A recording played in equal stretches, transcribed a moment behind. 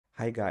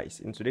Hi guys,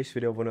 in today's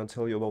video I want to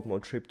tell you about my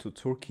trip to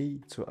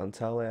Turkey, to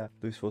Antalya.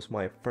 This was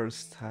my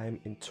first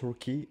time in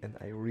Turkey and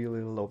I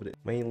really loved it.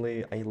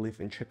 Mainly I live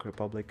in Czech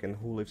Republic and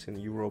who lives in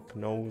Europe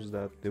knows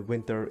that the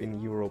winter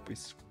in Europe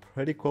is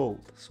pretty cold.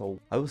 So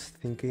I was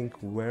thinking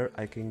where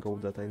I can go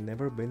that I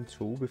never been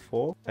to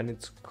before and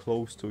it's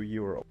close to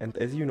Europe. And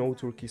as you know,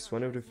 Turkey is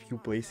one of the few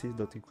places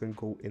that you can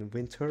go in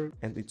winter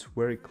and it's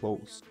very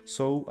close.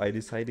 So I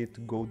decided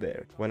to go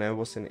there. When I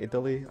was in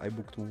Italy, I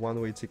booked a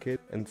one-way ticket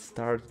and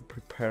started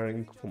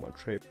preparing for my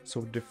trip.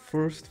 So the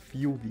first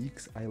few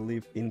weeks I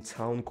lived in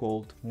town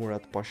called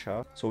Murat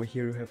Pasha. So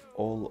here you have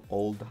all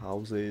old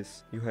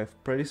houses, you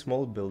have pretty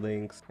small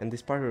buildings, and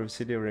this part of the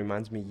city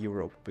reminds me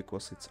Europe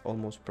because it's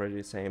almost pretty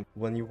the same.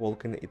 When you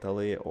walk in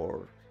Italy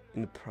or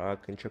in Prague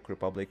in Czech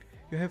Republic,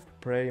 you have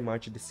pretty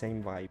much the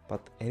same vibe.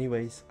 But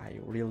anyways, I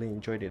really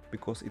enjoyed it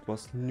because it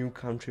was new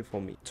country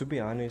for me. To be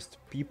honest,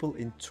 people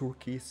in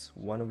Turkey is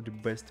one of the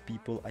best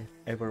people I've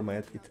ever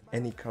met in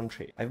any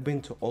country. I've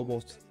been to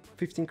almost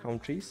 15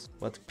 countries,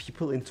 but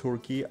people in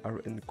Turkey are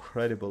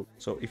incredible.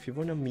 So if you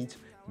wanna meet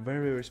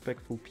very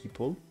respectful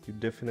people, you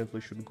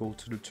definitely should go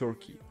to the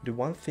Turkey. The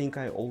one thing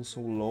I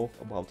also love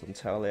about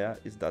Antalya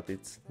is that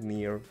it's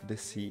near the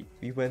sea.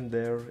 We went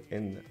there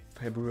in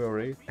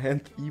February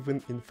and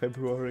even in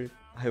February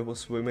I was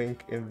swimming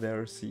in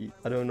their sea.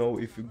 I don't know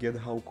if you get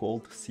how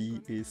cold sea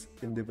is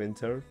in the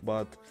winter,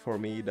 but for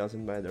me it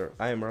doesn't matter.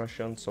 I am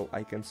Russian, so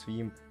I can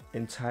swim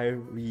entire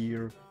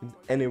year in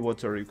any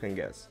water you can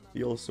guess.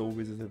 We also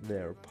visited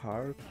their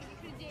park.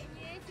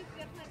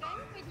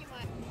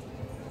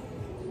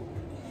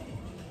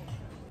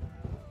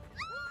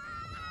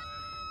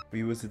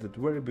 We visited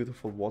very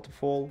beautiful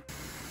waterfall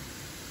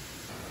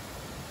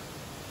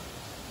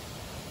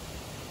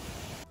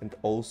and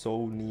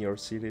also near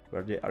city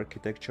where the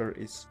architecture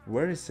is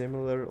very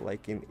similar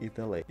like in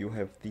Italy. You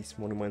have these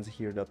monuments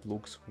here that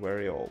looks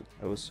very old.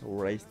 I was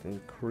raised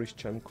in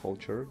Christian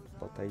culture,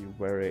 but I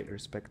very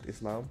respect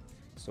Islam.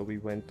 So we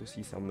went to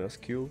see some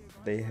mosque.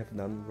 They have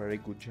done very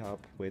good job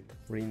with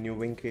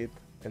renewing it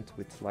and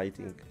with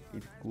lighting.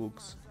 It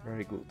looks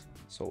very good.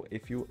 So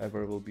if you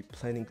ever will be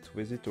planning to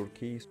visit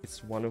Turkey,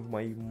 it's one of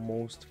my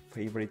most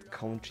favorite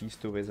countries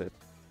to visit.